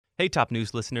Hey, Top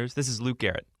News listeners, this is Luke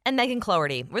Garrett. And Megan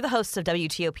Cloherty. We're the hosts of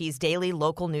WTOP's daily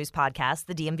local news podcast,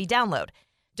 the DMV Download.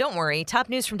 Don't worry, Top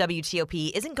News from WTOP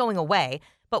isn't going away,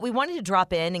 but we wanted to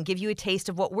drop in and give you a taste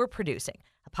of what we're producing,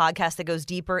 a podcast that goes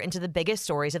deeper into the biggest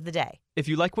stories of the day. If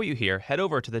you like what you hear, head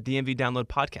over to the DMV Download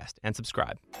podcast and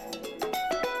subscribe.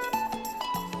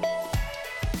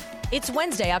 It's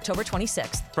Wednesday, October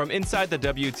 26th. From inside the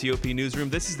WTOP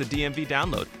newsroom, this is the DMV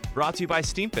Download, brought to you by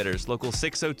Steamfitters Local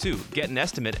 602. Get an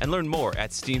estimate and learn more at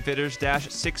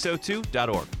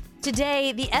steamfitters-602.org.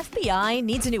 Today, the FBI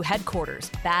needs a new headquarters,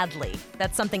 badly.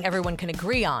 That's something everyone can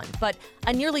agree on. But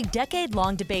a nearly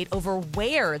decade-long debate over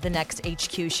where the next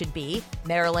HQ should be,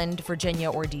 Maryland, Virginia,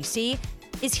 or D.C.,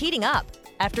 is heating up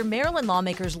after Maryland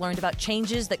lawmakers learned about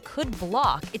changes that could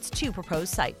block its two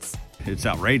proposed sites. It's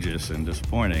outrageous and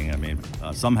disappointing. I mean,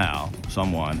 somehow,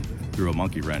 someone threw a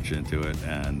monkey wrench into it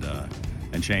and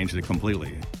changed it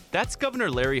completely. That's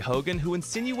Governor Larry Hogan, who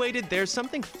insinuated there's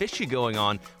something fishy going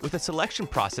on with the selection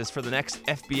process for the next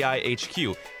FBI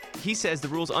HQ. He says the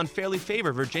rules unfairly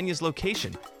favor Virginia's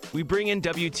location. We bring in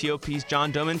WTOP's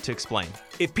John Domen to explain.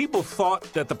 If people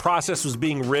thought that the process was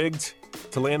being rigged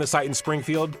to land a site in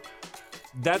Springfield,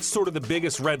 that's sort of the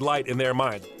biggest red light in their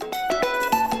mind.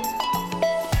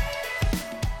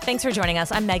 Thanks for joining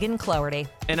us. I'm Megan Cloherty.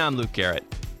 And I'm Luke Garrett.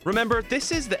 Remember,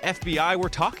 this is the FBI we're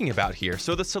talking about here,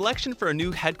 so the selection for a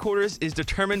new headquarters is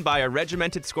determined by a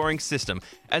regimented scoring system,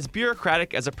 as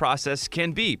bureaucratic as a process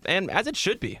can be, and as it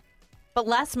should be. But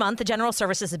last month, the General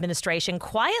Services Administration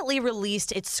quietly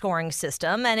released its scoring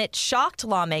system, and it shocked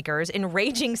lawmakers,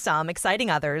 enraging some,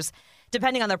 exciting others,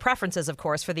 depending on their preferences, of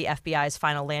course, for the FBI's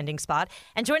final landing spot.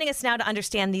 And joining us now to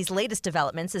understand these latest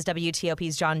developments is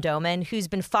WTOP's John Domen, who's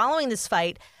been following this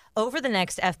fight over the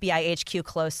next FBI HQ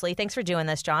closely. Thanks for doing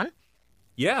this, John.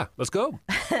 Yeah, let's go.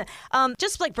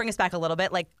 Just bring us back a little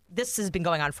bit. This has been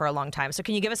going on for a long time. So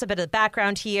can you give us a bit of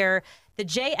background here? The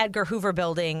J. Edgar Hoover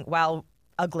building, while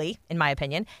ugly, in my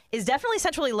opinion, is definitely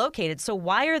centrally located. So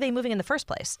why are they moving in the first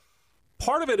place?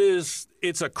 Part of it is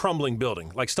it's a crumbling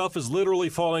building. Stuff is literally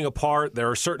falling apart. There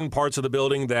are certain parts of the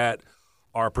building that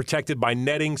are protected by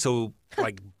netting, so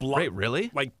Wait,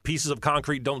 really? Pieces of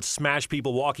concrete don't smash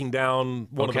people walking down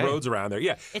one of the roads around there.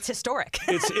 Yeah. It's historic.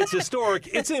 It's historic.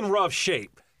 It's in rough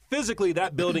shape. Physically,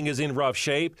 that building is in rough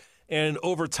shape. And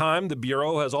over time, the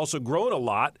Bureau has also grown a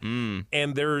lot,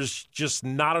 and there's just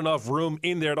not enough room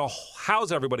in there to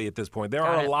house everybody at this point. There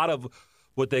are a lot of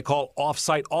what they call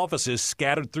off-site offices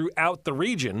scattered throughout the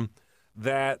region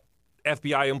that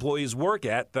FBI employees work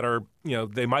at that are,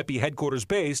 they might be headquarters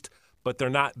based, but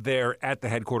they're not there at the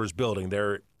headquarters building.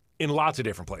 They're in lots of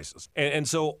different places. And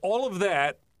so all of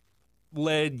that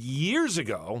led years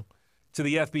ago to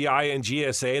the FBI and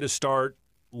GSA to start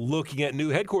looking at new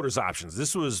headquarters options.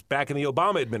 This was back in the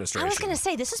Obama administration. I was going to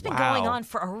say, this has been going on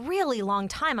for a really long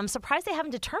time. I'm surprised they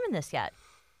haven't determined this yet.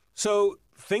 So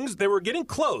they were getting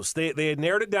close. They had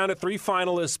narrowed it down to 3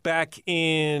 finalists back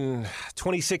in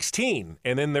 2016,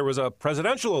 and then there was a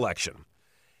presidential election.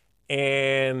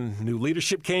 And new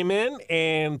leadership came in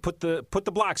and put the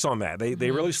blocks on that.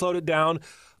 They really slowed it down.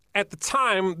 At the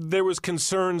time, there was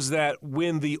concerns that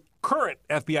when the current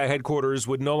FBI headquarters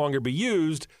would no longer be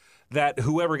used, that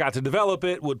whoever got to develop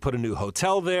it would put a new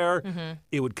hotel there. Mm-hmm.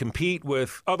 It would compete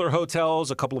with other hotels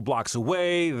a couple of blocks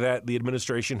away that the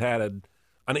administration had an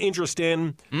interest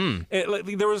in.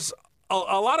 There was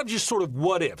a lot of just sort of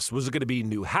what ifs. Was it going to be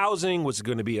new housing? Was it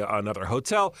going to be another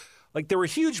hotel? There were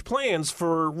huge plans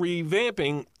for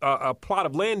revamping a plot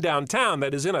of land downtown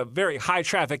that is in a very high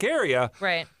traffic area.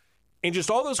 Right. And just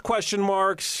all those question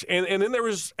marks. And then there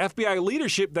was FBI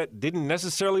leadership that didn't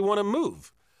necessarily want to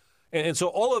move. And so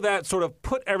all of that sort of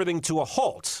put everything to a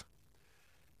halt.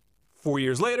 4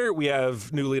 years later, we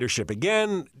have new leadership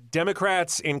again.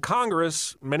 Democrats in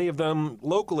Congress, many of them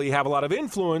locally have a lot of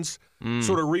influence,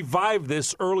 sort of revived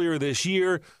this earlier this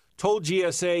year, told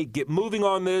GSA, get moving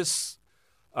on this.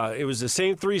 It was the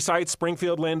same 3 sites,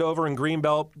 Springfield, Landover, and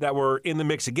Greenbelt, that were in the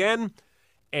mix again.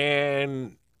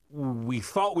 And we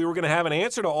thought we were going to have an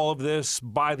answer to all of this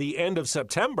by the end of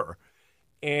September.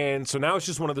 And so now it's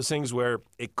just one of those things where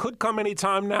it could come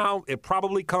anytime now. It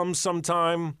probably comes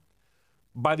sometime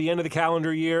by the end of the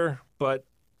calendar year, but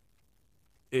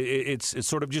it's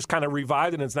sort of just kind of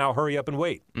revived, and it's now hurry up and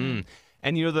wait. And,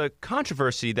 the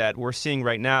controversy that we're seeing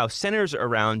right now centers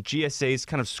around GSA's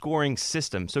kind of scoring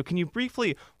system. So can you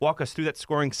briefly walk us through that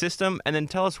scoring system and then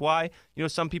tell us why,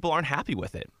 some people aren't happy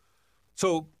with it?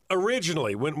 So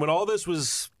originally, when all this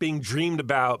was being dreamed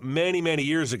about many, many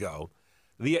years ago,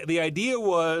 the idea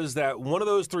was that one of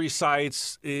those 3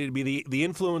 sites, it'd be the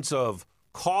influence of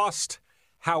cost,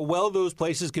 how well those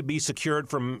places could be secured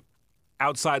from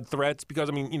outside threats? Because,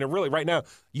 I mean, really right now,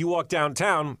 you walk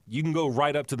downtown, you can go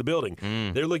right up to the building.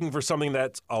 They're looking for something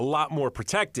that's a lot more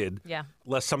protected,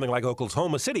 lest something like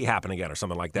Oklahoma City happen again or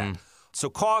something like that. So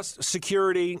cost,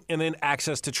 security, and then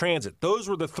access to transit. Those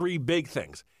were the three big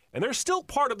things. And they're still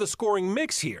part of the scoring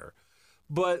mix here.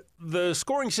 But the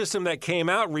scoring system that came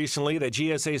out recently that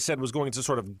GSA said was going to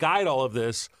sort of guide all of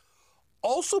this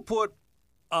also put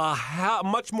a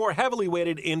much more heavily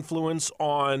weighted influence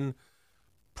on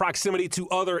proximity to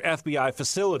other FBI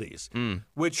facilities,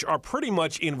 which are pretty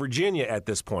much in Virginia at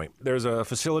this point. There's a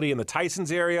facility in the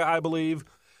Tysons area, I believe.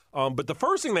 But the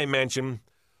first thing they mentioned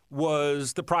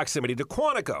was the proximity to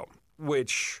Quantico,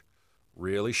 which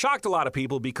really shocked a lot of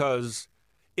people because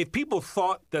if people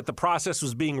thought that the process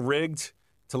was being rigged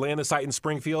to land the site in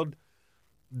Springfield,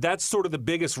 that's sort of the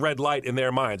biggest red light in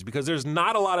their minds because there's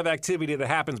not a lot of activity that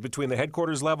happens between the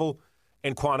headquarters level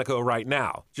and Quantico right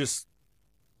now. Just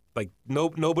like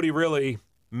nobody really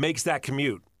makes that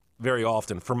commute very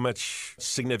often for much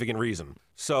significant reason.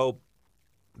 So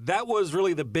that was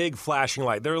really the big flashing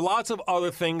light. There are lots of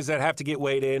other things that have to get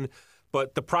weighed in,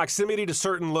 but the proximity to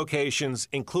certain locations,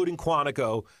 including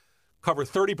Quantico, cover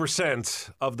 30%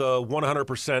 of the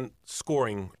 100%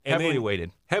 scoring. Heavily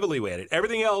weighted. Heavily weighted.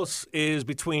 Everything else is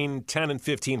between 10 and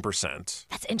 15%.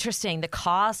 That's interesting. The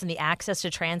cost and the access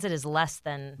to transit is less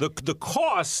than... The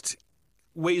cost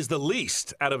weighs the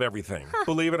least out of everything,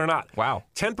 believe it or not. Wow.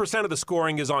 10% of the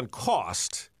scoring is on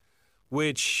cost,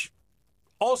 which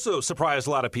also surprised a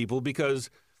lot of people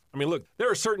because, I mean, look, there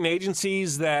are certain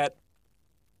agencies that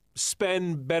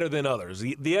spend better than others.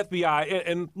 The FBI,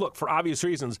 and look, for obvious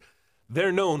reasons,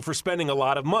 they're known for spending a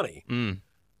lot of money.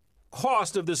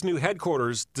 Cost of this new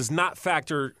headquarters does not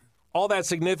factor all that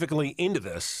significantly into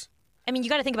this. I mean, you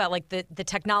got to think about like the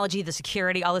technology, the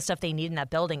security, all the stuff they need in that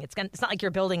building. It's not like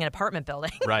you're building an apartment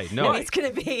building. Right. No. It's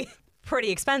going to be pretty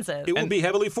expensive. It will be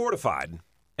heavily fortified.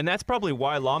 And that's probably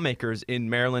why lawmakers in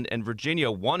Maryland and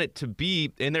Virginia want it to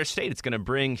be in their state. It's going to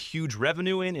bring huge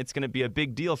revenue in. It's going to be a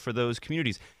big deal for those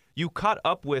communities. You caught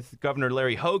up with Governor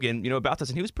Larry Hogan, about this,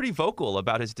 and he was pretty vocal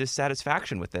about his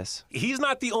dissatisfaction with this. He's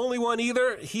not the only one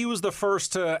either. He was the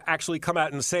first to actually come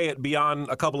out and say it beyond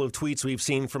a couple of tweets we've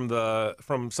seen from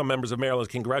some members of Maryland's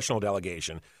congressional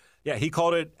delegation. Yeah, he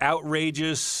called it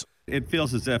outrageous. It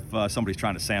feels as if somebody's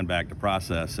trying to sandbag the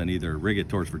process and either rig it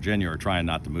towards Virginia or trying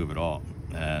not to move at all.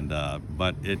 And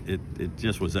but it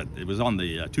just was it was on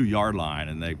the 2-yard line,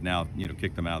 and they've now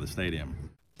kicked them out of the stadium.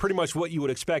 Pretty much what you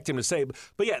would expect him to say.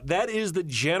 But yeah, that is the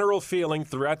general feeling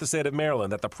throughout the state of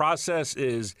Maryland, that the process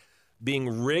is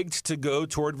being rigged to go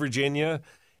toward Virginia.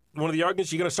 One of the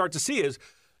arguments you're going to start to see is,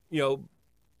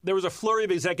 there was a flurry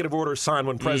of executive orders signed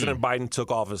when President Biden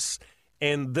took office.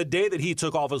 And the day that he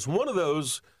took office, one of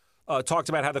those talked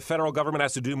about how the federal government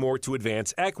has to do more to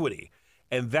advance equity.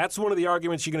 And that's one of the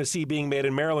arguments you're going to see being made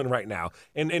in Maryland right now.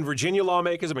 And Virginia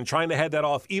lawmakers have been trying to head that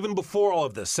off even before all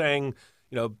of this, saying,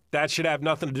 that should have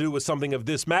nothing to do with something of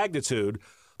this magnitude.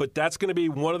 But that's going to be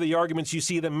one of the arguments you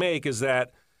see them make is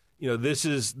that, this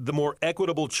is the more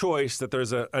equitable choice, that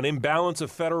there's an imbalance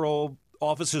of federal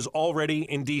offices already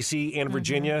in D.C. and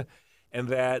Virginia, and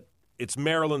that it's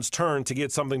Maryland's turn to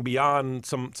get something beyond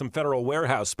some federal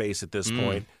warehouse space at this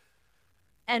point.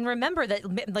 And remember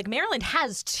that Maryland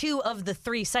has 2 of the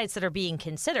 3 sites that are being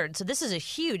considered. So this is a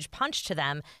huge punch to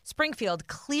them. Springfield,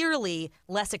 clearly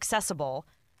less accessible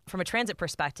from a transit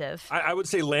perspective. I would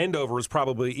say Landover is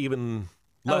probably even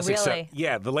less really?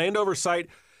 Yeah, the Landover site,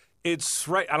 it's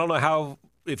right. I don't know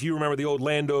if you remember the old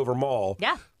Landover Mall.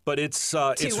 Yeah. But it's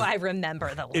I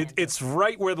remember the Landover. It's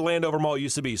right where the Landover Mall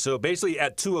used to be. So basically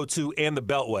at 202 and the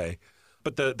Beltway.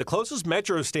 But the closest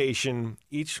metro station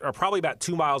each are probably about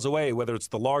 2 miles away, whether it's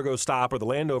the Largo stop or the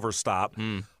Landover stop.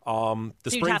 You'd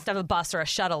have to have a bus or a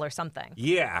shuttle or something.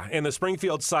 Yeah, and the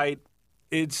Springfield site,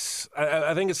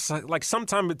 I think it's like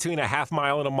sometime between a half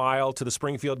mile and a mile to the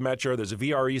Springfield Metro. There's a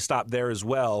VRE stop there as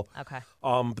well. Okay.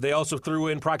 But they also threw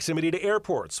in proximity to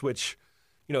airports, which,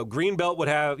 Greenbelt would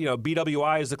have,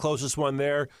 BWI is the closest one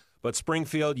there. But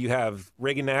Springfield, you have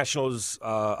Reagan National's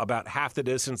about half the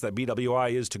distance that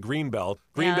BWI is to Greenbelt.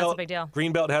 Yeah, that's a big deal.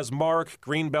 Greenbelt has MARC.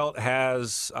 Greenbelt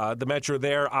has the Metro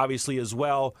there, obviously, as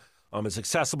well. It's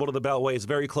accessible to the Beltway. It's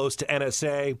very close to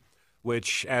NSA,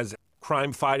 which, as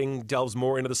crime fighting delves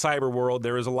more into the cyber world,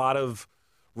 there is a lot of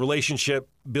relationship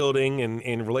building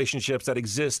and relationships that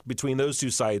exist between those 2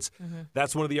 sites.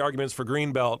 That's one of the arguments for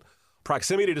Greenbelt.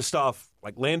 Proximity to stuff,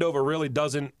 like Landover really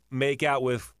doesn't make out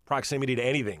with proximity to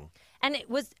anything. And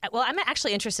I'm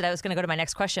actually interested. I was going to go to my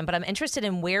next question, but I'm interested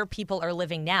in where people are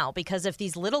living now, because if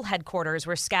these little headquarters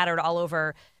were scattered all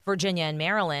over Virginia and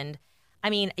Maryland,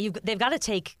 I mean, they've got to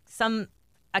take some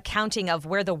accounting of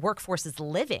where the workforce is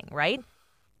living, right?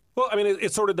 Well, I mean,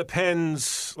 it sort of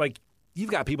depends. Like,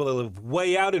 you've got people that live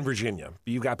way out in Virginia.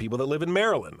 You've got people that live in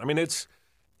Maryland. I mean, it's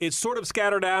sort of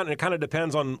scattered out, and it kind of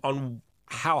depends on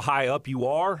how high up you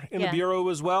are in the Bureau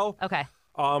as well. Okay.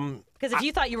 Because if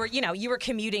you thought you were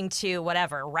commuting to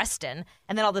whatever, Reston,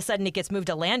 and then all of a sudden it gets moved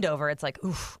to Landover, it's like,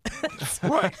 oof.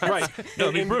 Right. That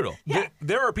would be brutal.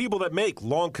 There are people that make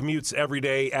long commutes every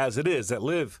day as it is, that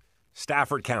live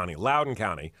Stafford County, Loudoun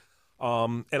County.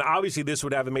 And obviously this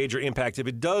would have a major impact if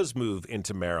it does move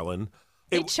into Maryland.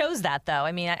 They chose that, though.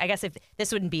 I mean, I guess if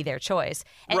this wouldn't be their choice.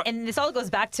 And this all goes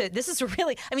back to, this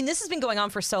has been going on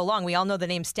for so long. We all know the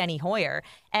name Steny Hoyer.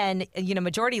 And,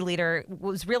 Majority Leader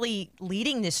was really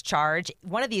leading this charge.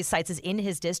 One of these sites is in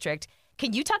his district.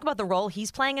 Can you talk about the role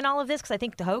he's playing in all of this? Because I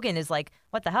think Hogan is like,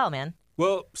 what the hell, man?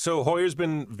 Well, so Hoyer's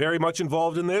been very much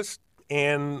involved in this.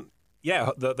 And,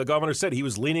 the governor said he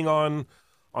was leaning on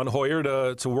Hoyer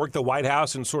to work the White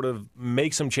House and sort of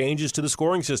make some changes to the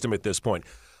scoring system at this point.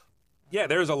 Yeah,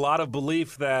 there's a lot of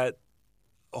belief that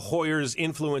Hoyer's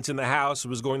influence in the House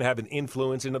was going to have an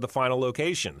influence into the final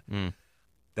location.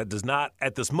 That does not,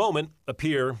 at this moment,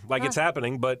 appear like it's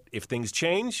happening. But if things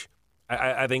change,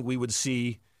 I think we would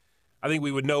see. I think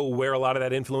we would know where a lot of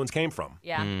that influence came from.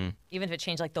 Yeah, even if it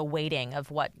changed like the weighting of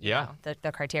what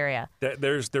the criteria.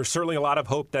 There's certainly a lot of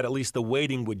hope that at least the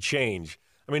weighting would change.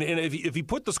 I mean, and if you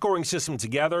put the scoring system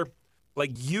together,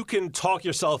 like you can talk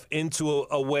yourself into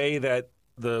a way that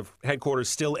the headquarters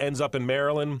still ends up in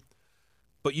Maryland,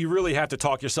 but you really have to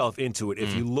talk yourself into it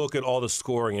if you look at all the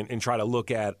scoring and try to look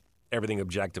at everything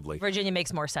objectively. Virginia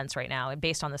makes more sense right now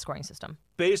based on the scoring system.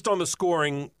 Based on the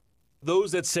scoring,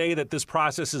 those that say that this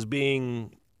process is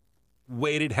being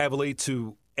weighted heavily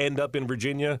to end up in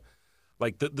Virginia,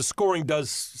 like the scoring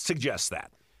does suggest that.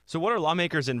 So what are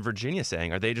lawmakers in Virginia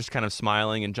saying? Are they just kind of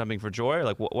smiling and jumping for joy? Or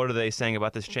like, what are they saying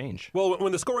about this change? Well,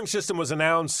 when the scoring system was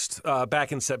announced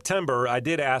back in September, I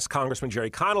did ask Congressman Jerry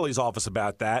Connolly's office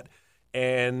about that.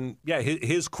 And,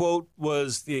 his quote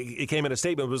was, it came in a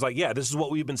statement, it was like, this is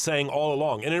what we've been saying all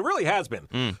along. And it really has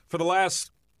been. For the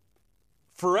last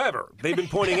forever, they've been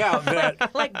pointing out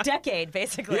that... like decade,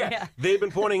 basically. Yeah. They've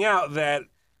been pointing out that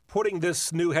putting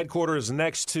this new headquarters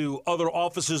next to other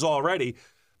offices already,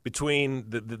 between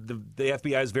the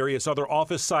FBI's various other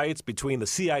office sites, between the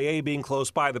CIA being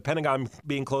close by, the Pentagon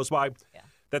being close by,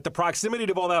 that the proximity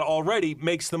of all that already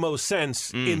makes the most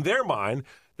sense in their mind.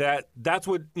 That's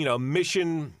what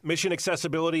mission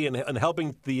accessibility and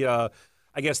helping the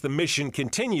mission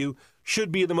continue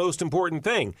should be the most important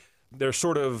thing. They're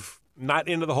sort of not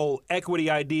into the whole equity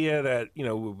idea that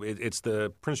it's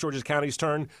the Prince George's County's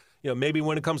turn. Maybe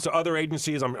when it comes to other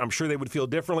agencies, I'm sure they would feel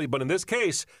differently, but in this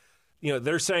case,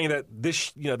 they're saying that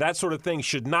this, that sort of thing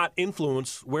should not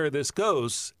influence where this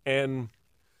goes. And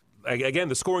again,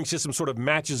 the scoring system sort of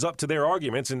matches up to their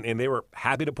arguments, and they were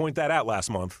happy to point that out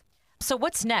last month. So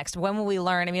what's next? When will we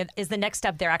learn? I mean, is the next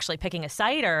step they're actually picking a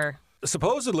site, or?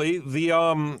 Supposedly,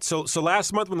 so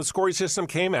last month when the scoring system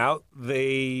came out,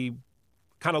 they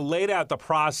kind of laid out the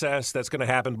process that's going to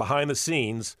happen behind the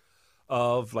scenes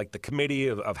of like the committee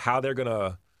of how they're going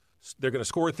to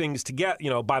score things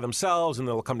together, by themselves, and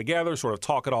they'll come together, sort of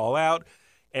talk it all out.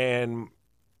 And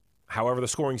however the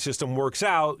scoring system works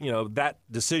out, that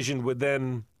decision would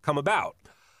then come about.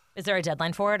 Is there a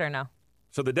deadline for it or no?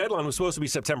 So the deadline was supposed to be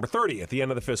September 30th, the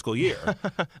end of the fiscal year.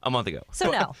 A month ago.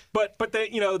 So no. But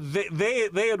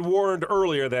they had warned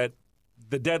earlier that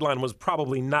the deadline was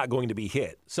probably not going to be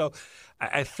hit. So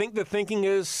I think the thinking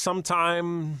is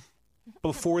sometime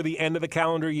before the end of the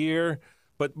calendar year.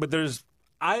 But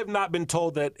I have not been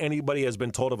told that anybody has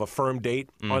been told of a firm date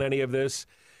on any of this.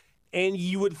 And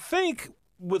you would think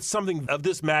with something of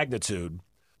this magnitude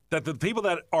that the people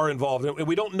that are involved, and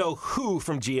we don't know who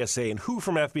from GSA and who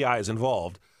from FBI is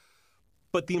involved,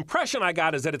 but the impression I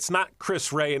got is that it's not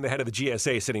Chris Wray and the head of the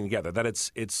GSA sitting together, that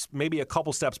it's maybe a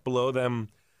couple steps below them.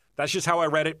 That's just how I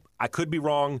read it. I could be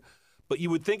wrong. But you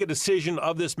would think a decision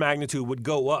of this magnitude would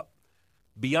go up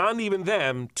beyond even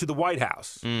them to the White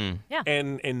House. Yeah.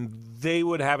 And they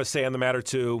would have a say on the matter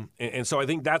too. And so I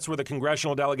think that's where the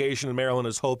congressional delegation in Maryland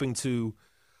is hoping to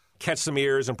catch some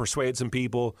ears and persuade some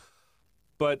people.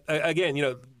 But again,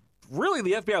 really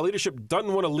the FBI leadership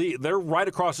doesn't want to leave. They're right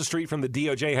across the street from the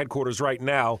DOJ headquarters right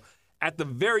now. At the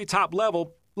very top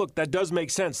level, look, that does make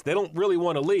sense. They don't really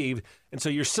want to leave. And so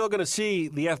you're still going to see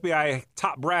the FBI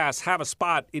top brass have a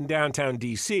spot in downtown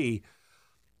D.C.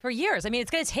 for years. I mean, it's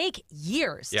going to take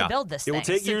years to build this thing. It will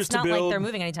take years to build. It's not like they're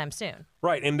moving anytime soon.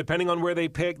 Right. And depending on where they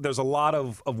pick, there's a lot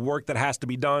of work that has to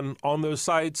be done on those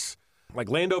sites. Like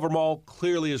Landover Mall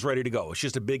clearly is ready to go. It's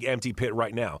just a big empty pit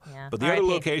right now. Yeah. But the other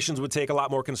R.I.P. locations would take a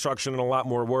lot more construction and a lot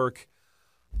more work.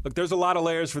 Look, there's a lot of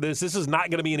layers for this. This is not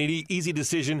going to be an easy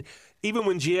decision. Even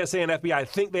when GSA and FBI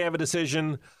think they have a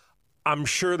decision, I'm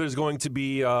sure there's going to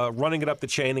be running it up the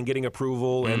chain and getting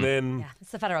approval, and then Yeah,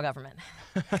 it's the federal government.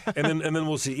 and then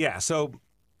we'll see. Yeah, so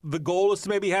the goal is to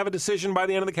maybe have a decision by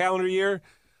the end of the calendar year,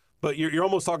 but you're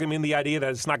almost talking me in the idea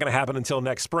that it's not going to happen until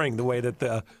next spring. The way that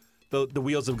the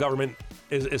wheels of government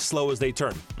is as slow as they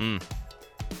turn.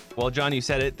 Well, John, you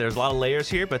said it. There's a lot of layers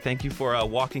here, but thank you for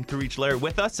walking through each layer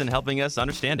with us and helping us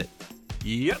understand it.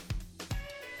 Yep.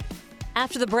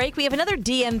 After the break, we have another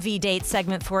DMV date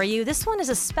segment for you. This one is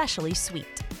especially sweet.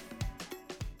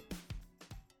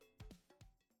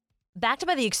 Backed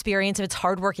by the experience of its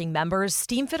hardworking members,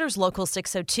 Steamfitters Local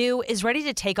 602 is ready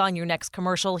to take on your next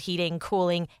commercial, heating,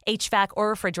 cooling, HVAC, or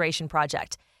refrigeration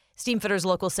project. Steamfitters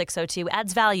Local 602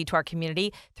 adds value to our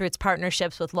community through its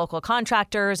partnerships with local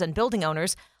contractors and building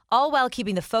owners, all while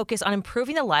keeping the focus on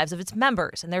improving the lives of its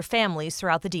members and their families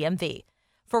throughout the DMV.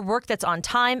 For work that's on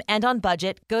time and on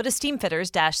budget, go to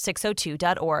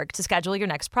steamfitters-602.org to schedule your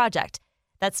next project.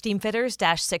 That's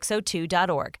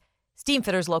steamfitters-602.org.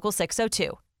 Steamfitters Local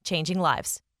 602, changing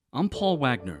lives. I'm Paul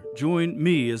Wagner. Join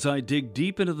me as I dig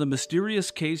deep into the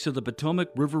mysterious case of the Potomac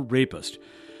River rapist.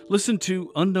 Listen to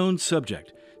Unknown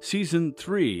Subject, Season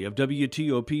 3 of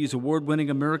WTOP's award-winning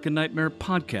American Nightmare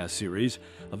podcast series,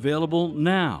 available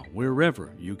now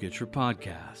wherever you get your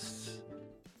podcasts.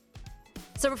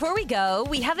 So before we go,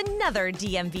 we have another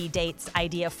DMV dates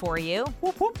idea for you.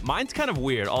 Whoop, whoop. Mine's kind of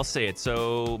weird. I'll say it.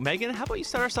 So, Megan, how about you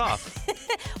start us off?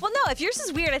 Well, no, if yours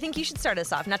is weird, I think you should start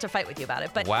us off. Not to fight with you about it,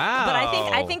 but Wow. But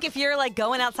I think if you're like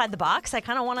going outside the box, I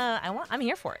kind of I'm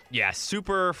here for it. Yeah,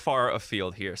 super far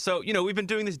afield here. So, we've been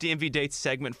doing this DMV dates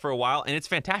segment for a while, and it's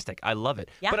fantastic. I love it.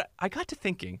 Yeah. But I got to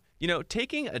thinking,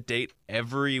 taking a date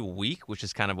every week, which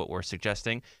is kind of what we're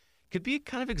suggesting, could be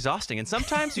kind of exhausting. And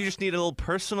sometimes you just need a little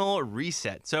personal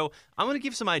reset. So I'm going to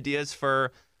give some ideas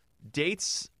for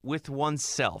dates with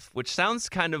oneself, which sounds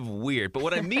kind of weird. But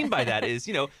what I mean by that is,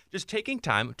 just taking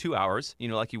time, 2 hours,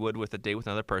 like you would with a date with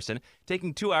another person,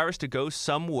 taking 2 hours to go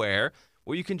somewhere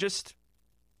where you can just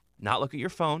not look at your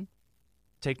phone,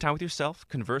 take time with yourself,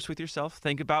 converse with yourself,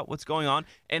 think about what's going on,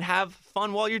 and have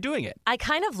fun while you're doing it. I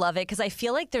kind of love it because I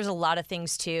feel like there's a lot of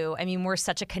things too. I mean, we're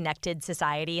such a connected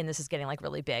society, and this is getting like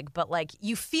really big, but like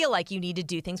you feel like you need to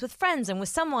do things with friends and with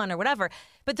someone or whatever.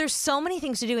 But there's so many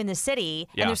things to do in the city,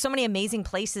 Yeah. and there's so many amazing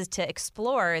places to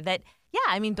explore that,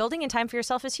 building in time for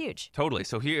yourself is huge. Totally.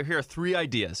 So here are 3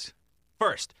 ideas.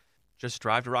 First, just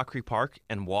drive to Rock Creek Park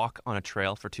and walk on a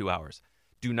trail for 2 hours.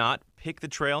 Do not pick the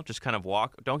trail. Just kind of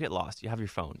walk. Don't get lost. You have your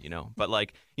phone, But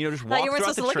just walk You weren't throughout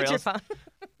supposed to look the at your trails. phone.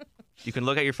 You can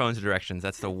look at your phone's directions.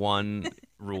 That's the one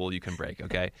rule you can break,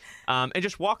 okay? And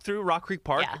just walk through Rock Creek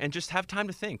Park and just have time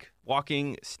to think.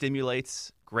 Walking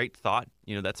stimulates great thought.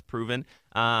 That's proven.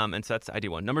 And so that's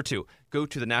idea 1. Number 2, go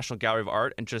to the National Gallery of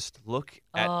Art and just look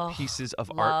at pieces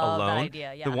of art love that alone.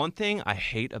 idea, yeah. The one thing I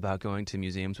hate about going to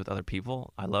museums with other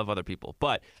people, I love other people,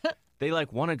 but they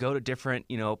want to go to different,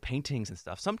 paintings and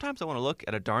stuff. Sometimes I want to look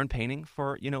at a darn painting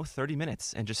for, 30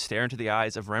 minutes and just stare into the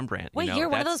eyes of Rembrandt. Wait, you're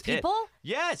one of That's those people? it.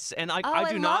 Yes, and I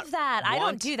I do not love that. I don't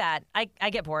want- do that. I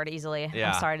get bored easily.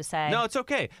 Yeah. I'm sorry to say. No, it's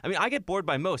okay. I mean, I get bored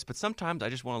by most, but sometimes I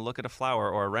just want to look at a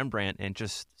flower or a Rembrandt and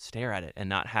just stare at it and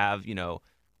not have,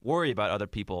 worry about other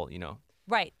people,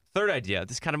 Right. Third idea,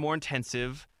 this is kind of more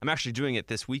intensive. I'm actually doing it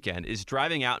this weekend, is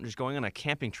driving out and just going on a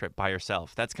camping trip by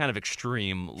yourself. That's kind of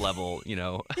extreme level,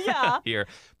 Yeah. here.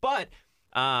 But,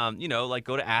 go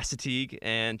to Assateague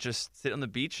and just sit on the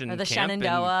beach and Or the camp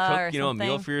Shenandoah and or cook, a meal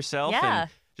something. for yourself. Yeah. And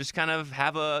just kind of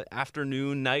have a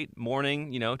afternoon, night,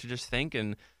 morning, to just think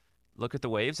and look at the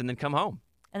waves and then come home.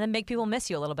 And then make people miss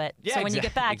you a little bit. Yeah, So when you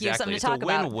get back, you have something to talk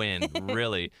about. about. It's a win-win,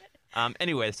 really.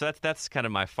 Anyway, so that's kind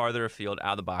of my farther afield,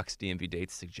 out of the box DMV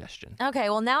dates suggestion. Okay,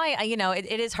 well now it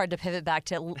is hard to pivot back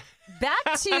to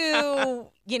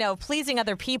pleasing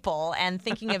other people and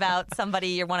thinking about somebody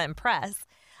you want to impress.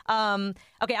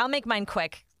 Okay, I'll make mine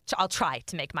quick. I'll try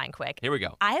to make mine quick. Here we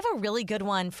go. I have a really good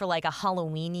one for like a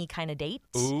Halloween-y kind of date.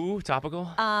 Ooh,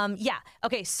 topical. Yeah.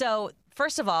 Okay, so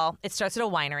first of all, it starts at a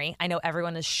winery. I know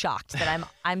everyone is shocked that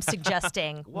I'm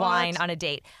suggesting wine on a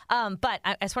date. But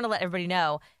I just want to let everybody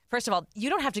know, first of all, you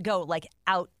don't have to go like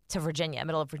out to Virginia,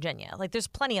 middle of Virginia. Like there's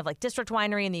plenty of like District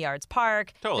Winery in the Yards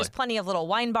Park. Totally. There's plenty of little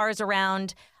wine bars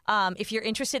around. If you're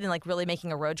interested in like really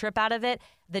making a road trip out of it,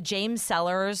 the James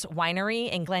Cellars Winery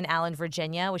in Glen Allen,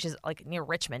 Virginia, which is like near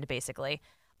Richmond basically,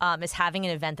 is having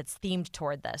an event that's themed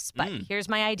toward this. But here's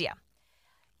my idea.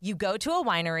 You go to a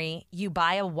winery, you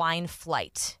buy a wine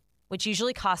flight, which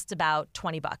usually costs about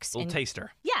 $20. Little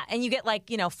taster. Yeah, and you get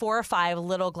 4 or 5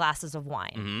 little glasses of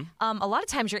wine. Mm-hmm. A lot of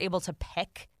times you're able to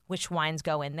pick which wines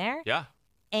go in there. Yeah.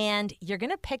 And you're going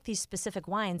to pick these specific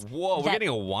wines. Whoa, we're getting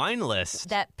a wine list.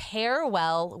 That pair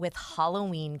well with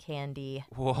Halloween candy.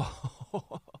 Whoa.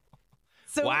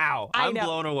 So, wow, I'm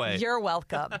blown away. You're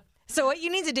welcome. So what you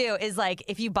need to do is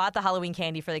if you bought the Halloween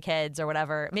candy for the kids or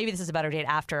whatever, maybe this is a better date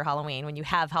after Halloween when you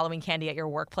have Halloween candy at your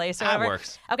workplace or whatever. That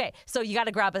works. Okay, so you got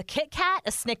to grab a Kit Kat,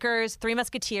 a Snickers, 3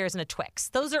 Musketeers, and a Twix.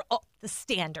 Those are all the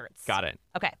standards. Got it.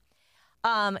 Okay.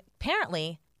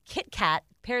 Apparently, Kit Kat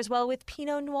pairs well with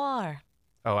Pinot Noir.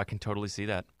 Oh, I can totally see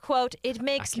that. Quote, it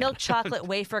makes milk chocolate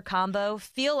wafer combo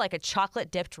feel like a chocolate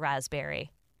dipped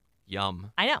raspberry.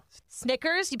 Yum. I know.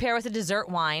 Snickers, you pair with a dessert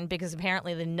wine because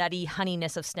apparently the nutty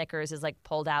honeyness of Snickers is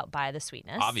pulled out by the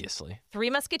sweetness. Obviously. 3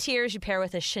 Musketeers, you pair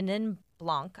with a Chenin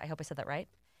Blanc. I hope I said that right.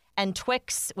 And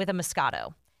Twix with a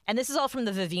Moscato. And this is all from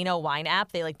the Vivino wine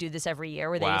app. They do this every year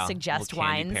where they suggest little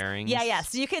candy wines. pairings. Yeah.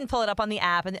 So you can pull it up on the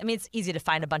app. And it's easy to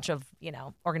find. A bunch of,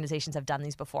 organizations have done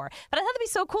these before. But I thought that'd be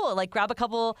so cool. Grab a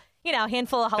couple,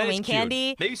 handful of Halloween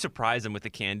candy. Maybe surprise them with the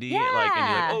candy.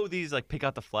 Yeah. And you're these, pick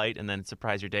out the flight and then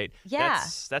surprise your date. Yeah.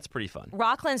 That's pretty fun.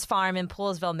 Rockland's Farm in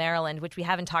Poolesville, Maryland, which we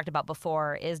haven't talked about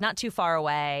before, is not too far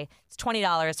away. It's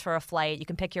 $20 for a flight. You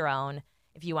can pick your own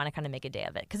if you want to kind of make a day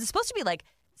of it. Because it's supposed to be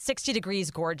 60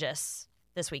 degrees gorgeous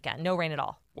this weekend. No rain at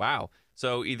all. Wow.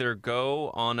 So either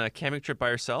go on a camping trip by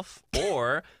yourself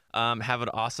or have an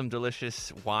awesome,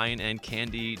 delicious wine and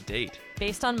candy date.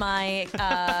 Based on my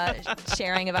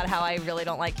sharing about how I really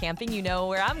don't like camping, you know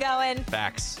where I'm going.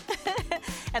 Facts.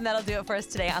 And that'll do it for us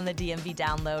today on the DMV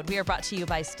Download. We are brought to you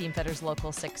by Steamfitters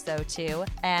Local 602,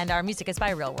 and our music is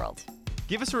by Real World.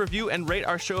 Give us a review and rate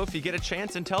our show if you get a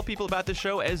chance, and tell people about the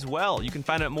show as well. You can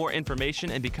find out more information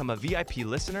and become a VIP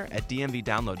listener at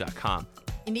dmvdownload.com.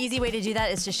 An easy way to do that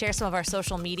is to share some of our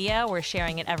social media. We're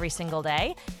sharing it every single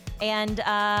day. And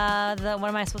what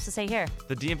am I supposed to say here?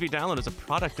 The DMV Download is a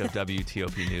product of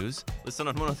WTOP News. Listen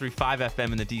on 103.5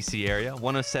 FM in the D.C. area,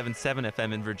 107.7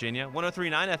 FM in Virginia,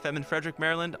 103.9 FM in Frederick,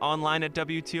 Maryland, online at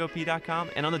WTOP.com,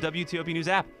 and on the WTOP News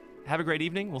app. Have a great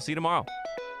evening. We'll see you tomorrow.